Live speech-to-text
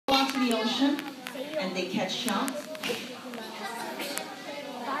they catch sharks?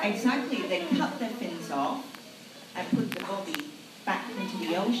 Exactly, they cut their fins off and put the body back into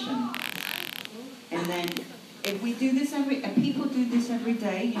the ocean. And then, if we do this people do this every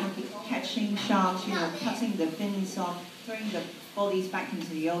day, you know, catching sharks, you know, cutting the fins off, throwing the bodies back into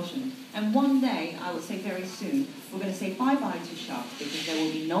the ocean. And one day, I would say very soon, we're going to say bye-bye to sharks because there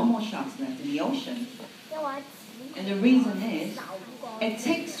will be no more sharks left in the ocean. And the reason is, it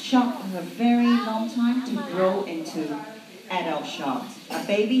takes sharks a very long time to grow into adult sharks. A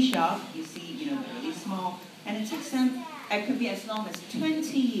baby shark, you see, you know, really small, and it takes them, it could be as long as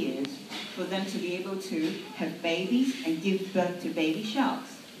 20 years for them to be able to have babies and give birth to baby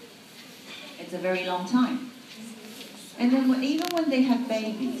sharks. It's a very long time. And then even when they have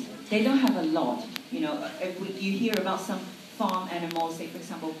babies, they don't have a lot. You know, if you hear about some farm animals, say for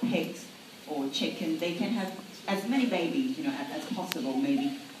example pigs or chicken, they can have as many babies, you know, as possible,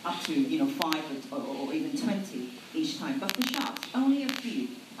 maybe up to, you know, 5 or even 20 each time. But for sharks, only a few.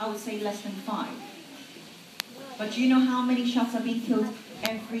 I would say less than 5. But do you know how many sharks are being killed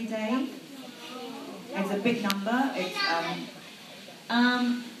every day? It's a big number. It's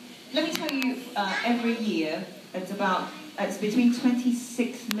let me tell you, every year it's between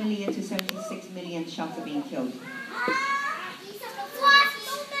 26 million to 76 million sharks are being killed.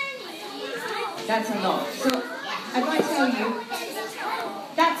 That's a lot. So if I tell you,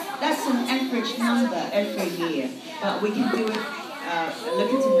 that's an average number every year, but we can do it. Look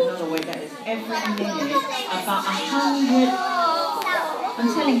at it another way. That is every minute about 100. I'm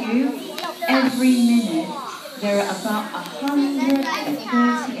telling you, every minute there are about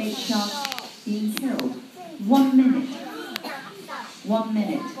 138 sharks being killed. 1 minute. 1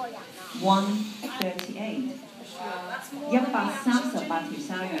 minute. 138. 138條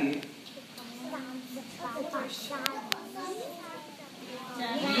鯊魚。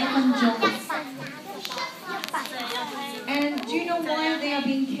And do you know why they are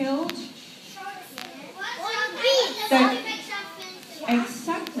being killed?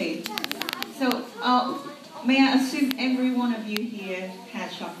 Exactly. So, may I assume every one of you here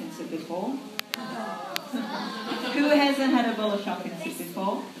had shark fin soup before? Who hasn't had a bowl of shark fin soup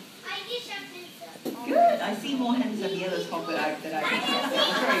before? Good. I see more hands of yellow top that I can see.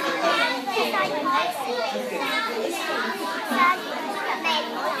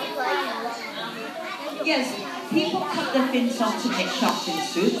 Yes, people cut their fins off to make shark fin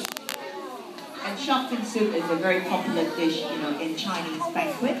soup. And shark fin soup is a very popular dish, you know, in Chinese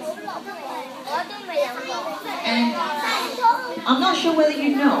banquets. And I'm not sure whether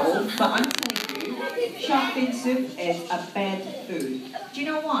you know, but I'm telling you, shark fin soup is a bad food. Do you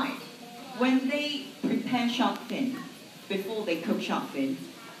know why? When they prepare shark fin, before they cook shark fin,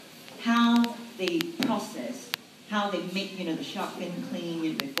 how they process, how they make, you know, the shark fin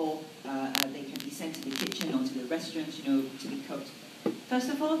clean before they can be sent to the kitchen or to the restaurants, you know, to be cooked. First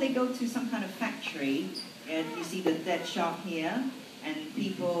of all, they go to some kind of factory, and you see the dead shark here, and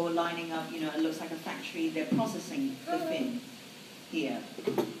people lining up, you know, it looks like a factory. They're processing the fin here,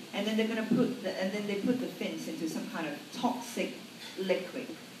 and then they're going to they put the fins into some kind of toxic liquid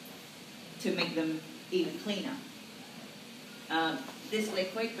to make them even cleaner. This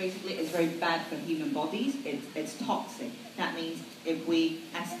liquid basically is very bad for human bodies. It's toxic. That means if we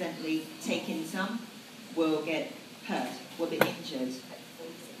accidentally take in some, we'll get hurt, we'll be injured.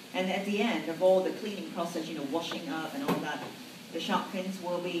 And at the end of all the cleaning process, you know, washing up and all that, the shark fins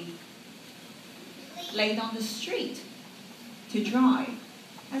will be laid on the street to dry.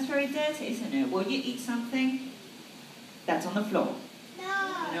 That's very dirty, isn't it? Will you eat something that's on the floor?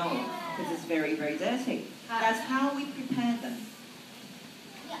 No. No, because it's very, very dirty. That's how we prepare them.